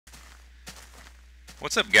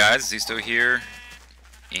What's up, guys? Zisteau here,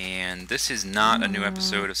 and this is not a new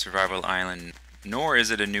episode of Survival Island, nor is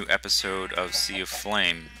it a new episode of Sea of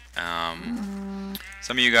Flame. Some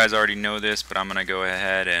of you guys already know this, but I'm going to go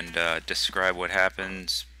ahead and describe what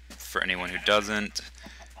happens for anyone who doesn't.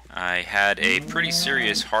 I had a pretty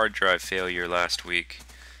serious hard drive failure last week,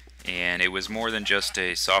 and it was more than just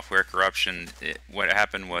a software corruption. What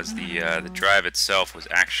happened was the drive itself was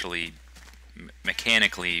actually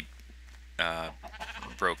mechanically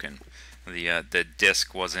broken. The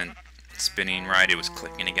disk wasn't spinning right, it was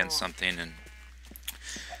clicking against something, and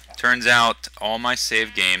turns out all my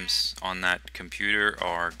save games on that computer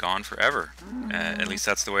are gone forever. At least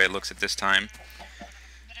that's the way it looks at this time.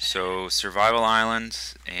 So Survival Island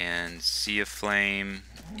and Sea of Flame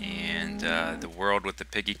and the world with the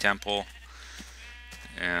piggy temple,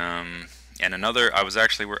 and another. I was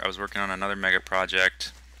working on another mega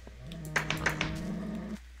project.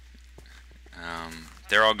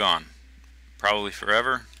 They're all gone, probably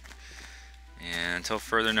forever, and until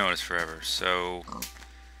further notice, forever. So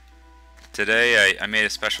today I made a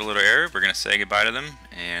special little error. We're gonna say goodbye to them,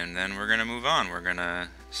 and then we're gonna move on. We're gonna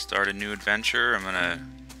start a new adventure. I'm gonna,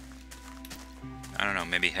 I don't know,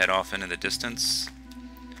 maybe head off into the distance.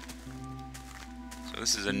 So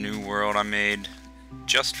this is a new world I made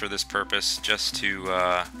just for this purpose, just to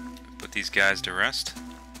put these guys to rest.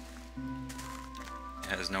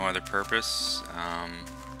 It has no other purpose,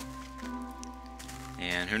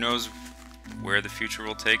 and who knows where the future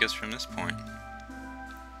will take us from this point.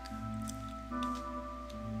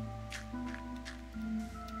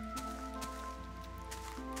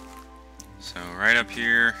 So right up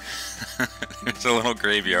here, there's a little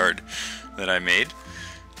graveyard that I made,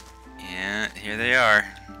 and here they are.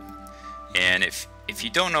 And if you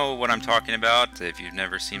don't know what I'm talking about, if you've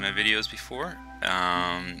never seen my videos before,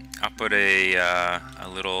 I'll put a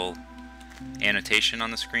little annotation on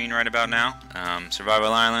the screen right about now.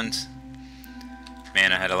 Survival Island.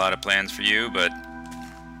 Man, I had a lot of plans for you, but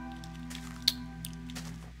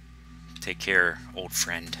take care, old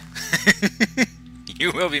friend.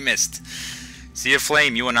 You will be missed. Sea of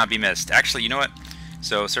Flame, you will not be missed. Actually, you know what?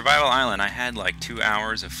 So Survival Island, I had like 2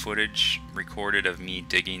 hours of footage recorded of me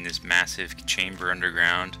digging this massive chamber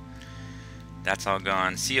underground. That's all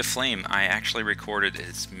gone. Sea of Flame, I actually recorded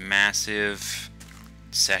this massive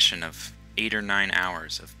session of 8 or 9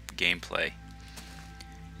 hours of gameplay.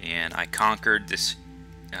 And I conquered this.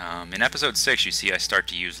 In episode 6, you see I start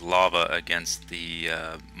to use lava against the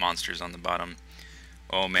monsters on the bottom.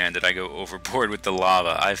 Oh man, did I go overboard with the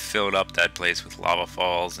lava. I filled up that place with lava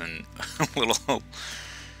falls and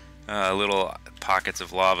little pockets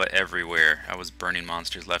of lava everywhere. I was burning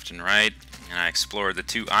monsters left and right. And I explored the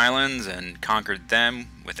 2 islands and conquered them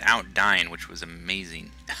without dying, which was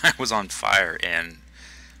amazing. I was on fire, and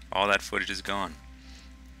all that footage is gone.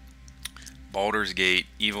 Baldur's Gate,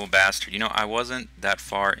 evil bastard. You know, I wasn't that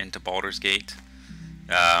far into Baldur's Gate.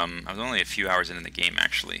 I was only a few hours into the game,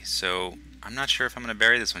 actually. So I'm not sure if I'm going to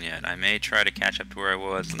bury this one yet. I may try to catch up to where I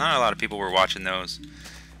was. Not a lot of people were watching those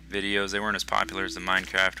videos. They weren't as popular as the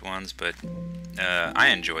Minecraft ones, but I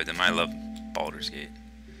enjoyed them. I love Baldur's Gate.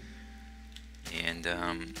 And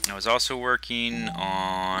I was also working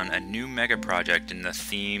on a new mega project in the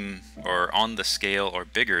theme, or on the scale, or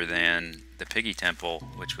bigger than the Piggy Temple,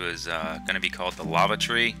 which was going to be called the Lava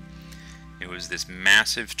Tree. It was this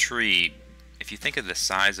massive tree. If you think of the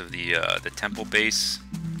size of the temple base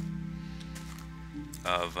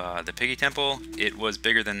of the Piggy Temple, it was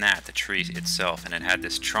bigger than that, the tree itself, and it had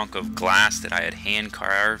this trunk of glass that I had hand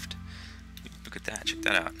carved. Look at that, check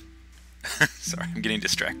that out. Sorry, I'm getting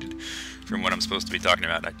distracted from what I'm supposed to be talking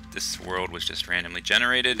about. This world was just randomly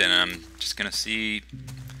generated, and I'm just gonna see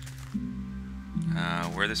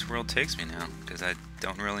where this world takes me now, because I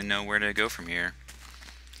don't really know where to go from here.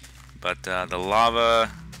 But the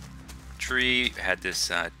lava tree had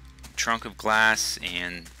this trunk of glass,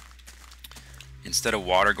 and instead of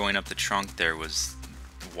water going up the trunk, there was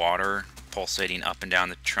water pulsating up and down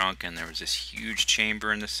the trunk, and there was this huge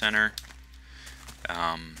chamber in the center.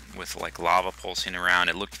 With like lava pulsing around.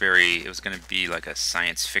 It looked it was going to be like a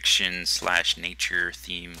science fiction / nature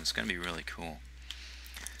theme. It was going to be really cool.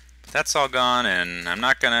 But that's all gone, and I'm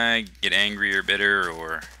not going to get angry or bitter,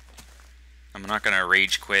 or I'm not going to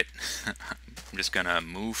rage quit. I'm just going to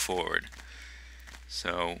move forward.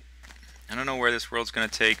 So I don't know where this world's going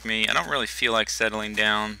to take me. I don't really feel like settling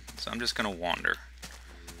down, so I'm just going to wander.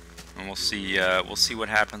 And we'll see what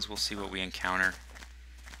happens. We'll see what we encounter.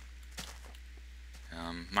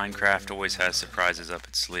 Minecraft always has surprises up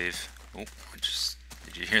its sleeve. Oh,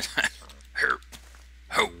 did you hear that? Ho,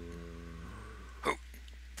 ho, ho.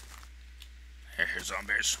 Here,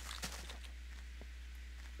 zombies.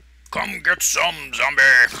 Come get some, zombie!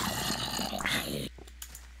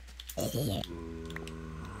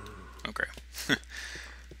 Okay.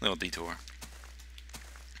 Little detour.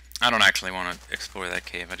 I don't actually want to explore that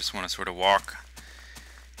cave. I just want to sort of walk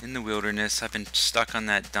in the wilderness. I've been stuck on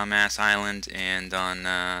that dumbass island and on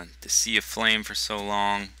the Sea of Flame for so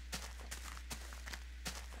long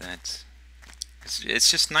that it's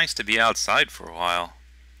just nice to be outside for a while.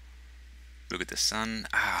 Look at the sun.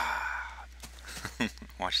 Ah.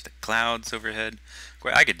 Watch the clouds overhead.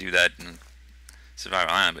 I could do that in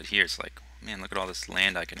Survival Island, but here it's like, man, look at all this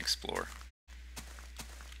land I can explore.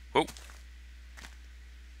 Whoa.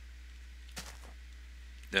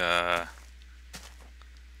 I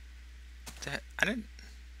didn't...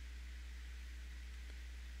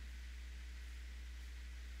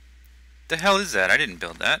 The hell is that? I didn't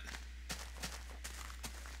build that.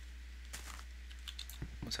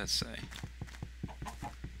 What's that say?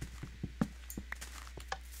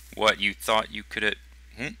 What, you thought you could...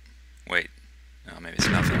 Wait. No, maybe it's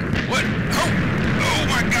nothing. What? Oh! Oh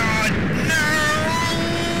my god! No!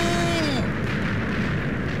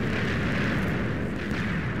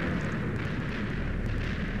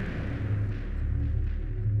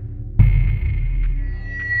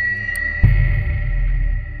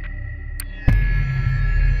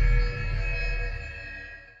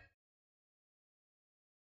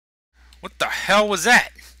 What the hell was that?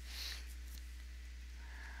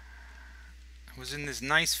 I was in this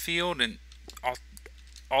nice field and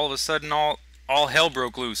all of a sudden all hell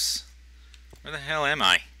broke loose. Where the hell am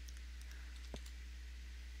I?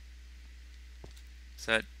 Is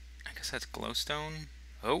that... I guess that's glowstone?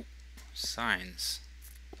 Oh, signs.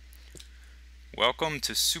 Welcome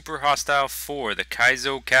to Super Hostile 4, the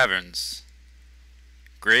Kaizo Caverns.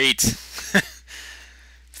 Great.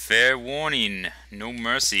 Fair warning, no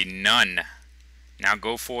mercy, none. Now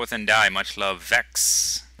go forth and die. Much love,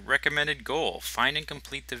 Vechz. Recommended goal, find and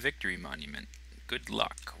complete the victory monument. Good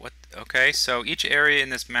luck. What? Okay, so each area in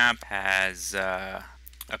this map has a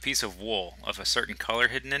piece of wool of a certain color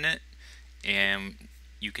hidden in it, and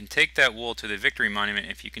you can take that wool to the victory monument.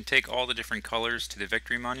 If you can take all the different colors to the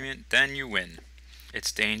victory monument, then you win.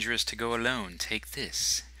 It's dangerous to go alone. Take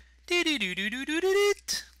this.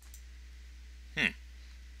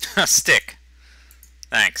 A stick.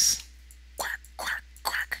 Thanks. Quack, quack,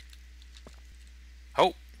 quack.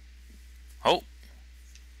 Oh. Oh.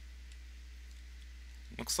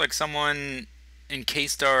 Looks like someone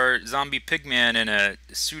encased our zombie pigman in a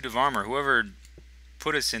suit of armor. Whoever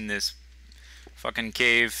put us in this fucking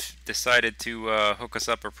cave decided to hook us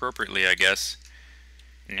up appropriately, I guess.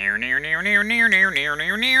 Near, near, near, near, near, near, near,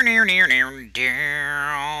 near, near, near, near, near,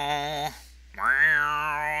 down.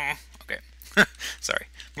 Okay. Sorry.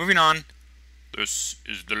 Moving on. This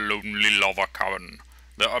is the Lonely Lava Cavern.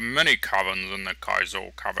 There are many caverns in the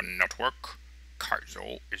Kaizo Cavern network.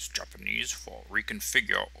 Kaizo is Japanese for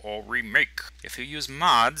reconfigure or remake. If you use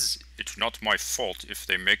mods, it's not my fault if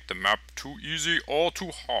they make the map too easy or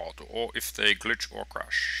too hard, or if they glitch or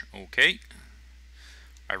crash. Okay?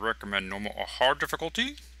 I recommend normal or hard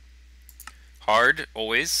difficulty. Hard,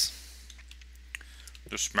 always.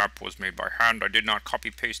 This map was made by hand. I did not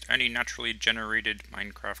copy-paste any naturally generated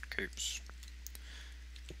Minecraft caves.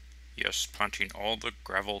 Yes, planting all the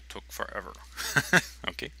gravel took forever.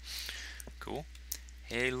 Okay, cool.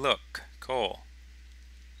 Hey, look, Cole.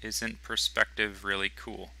 Isn't perspective really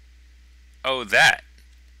cool? Oh, that!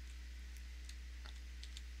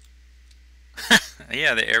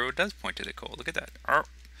 Yeah, the arrow does point to the coal. Look at that. Oh.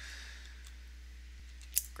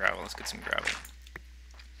 Gravel, let's get some gravel.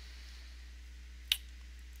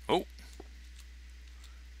 Oh!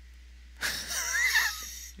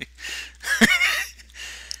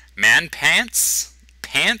 Man pants?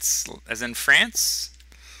 Pants? As in France?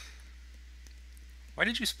 Why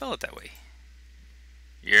did you spell it that way?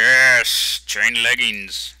 Yes! Chain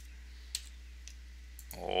leggings!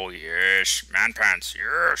 Oh yes! Man pants!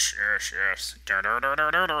 Yes, yes, yes!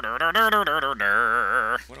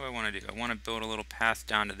 What do I want to do? I want to build a little path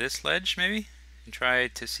down to this ledge, maybe? And try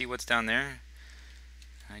to see what's down there.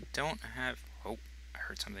 I don't have... Oh, I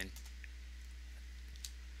heard something.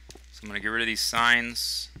 So I'm going to get rid of these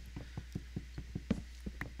signs.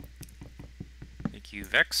 Thank you,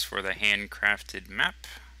 Vechz, for the handcrafted map.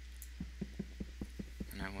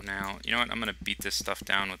 And I will now... You know what? I'm going to beat this stuff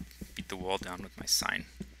down with... Beat the wall down with my sign.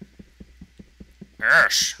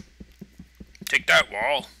 Yes! Take that,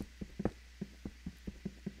 wall!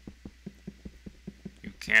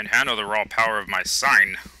 You can't handle the raw power of my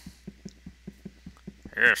sign.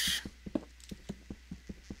 Yes.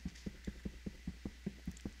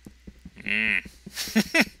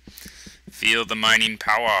 Feel the mining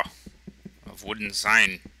power of wooden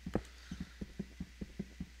sign.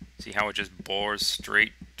 See how it just bores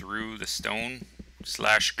straight through the stone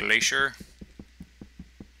 / glacier?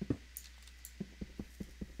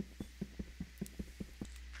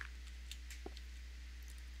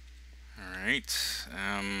 Alright.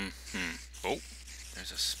 Oh,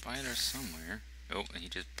 there's a spider somewhere. Oh, and he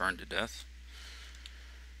just burned to death.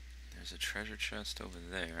 There's a treasure chest over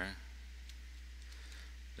there.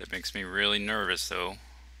 That makes me really nervous, though.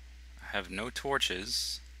 I have no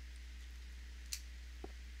torches.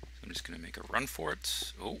 So I'm just going to make a run for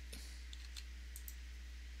it. Oh.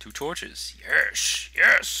 2 torches. Yes!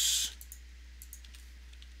 Yes!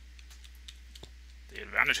 The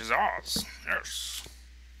advantage is ours. Yes.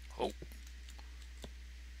 Oh.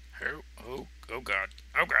 Oh, oh, oh god.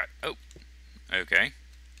 Oh god. Oh. Okay.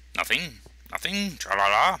 Nothing. Nothing.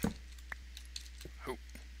 Tra-la-la. Oh.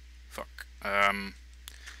 Fuck.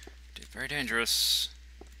 Very dangerous.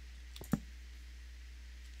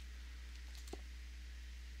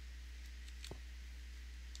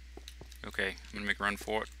 Okay, I'm gonna make a run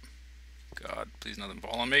for it. God, please nothing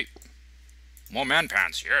fall on me. More man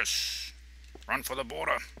pants, yes! Run for the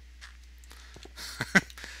border.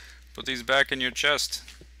 Put these back in your chest.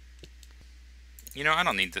 You know, I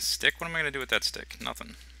don't need this stick. What am I gonna do with that stick?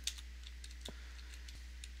 Nothing.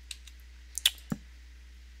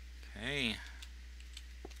 Okay.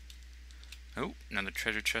 Oh, another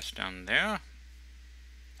treasure chest down there.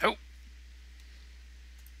 Oh!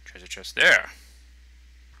 Treasure chest there.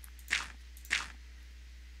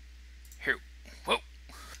 Here. Whoa!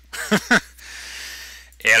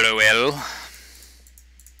 LOL.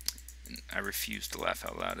 I refuse to laugh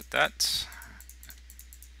out loud at that.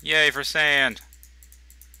 Yay for sand!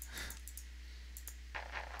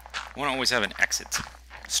 I want to always have an exit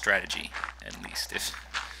strategy, at least.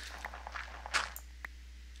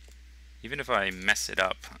 Even if I mess it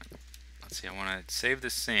up. Let's see, I want to save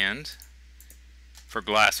this sand. For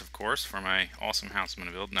glass, of course, for my awesome house I'm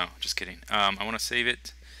going to build. No, just kidding. I want to save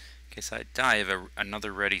it in case I die. I have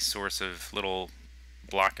another ready source of little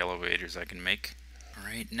block elevators I can make.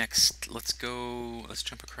 Alright, next, let's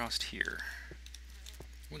jump across here.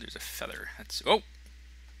 Oh, there's a feather. That's, oh!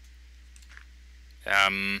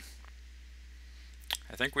 I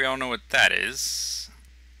think we all know what that is.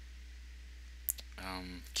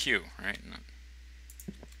 Q, right? No.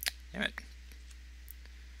 Damn it.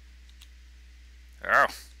 Oh.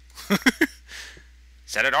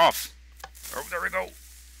 Set it off. Oh, there we go.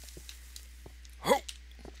 Oh.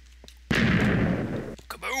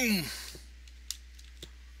 Kaboom.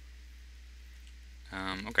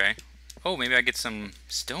 Okay. Oh, maybe I get some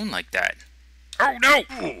stone like that. Oh, no!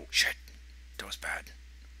 Oh, shit. That was bad.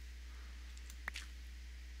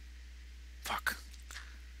 Fuck.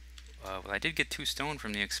 Well, I did get 2 stone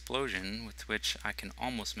from the explosion, with which I can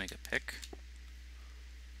almost make a pick.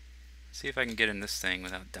 Let's see if I can get in this thing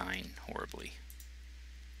without dying horribly.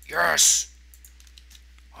 Yes!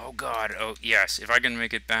 Oh god, oh yes, if I can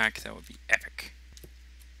make it back, that would be epic.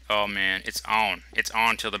 Oh man, it's on. It's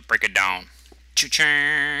on till the break of dawn.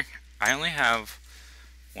 Choo-chang! I only have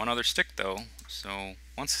 1 other stick though, so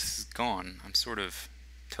once this is gone, I'm sort of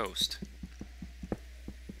toast.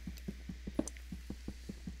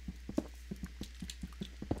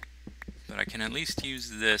 But I can at least use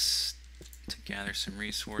this to gather some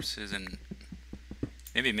resources and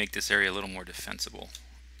maybe make this area a little more defensible.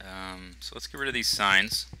 So let's get rid of these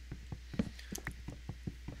signs.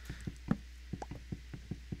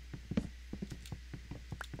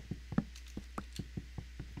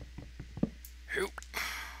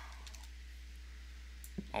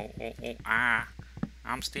 Oh,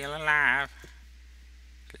 I'm still alive.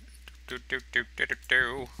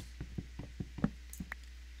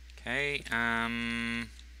 Okay,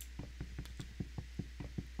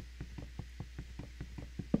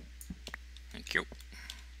 thank you.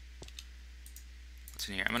 What's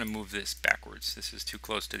in here? I'm going to move this backwards. This is too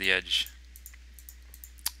close to the edge.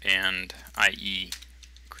 And i.e.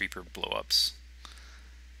 creeper blow-ups.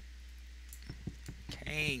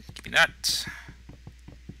 Okay, give me that.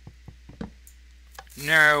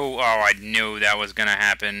 No! Oh, I knew that was going to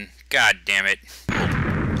happen. God damn it.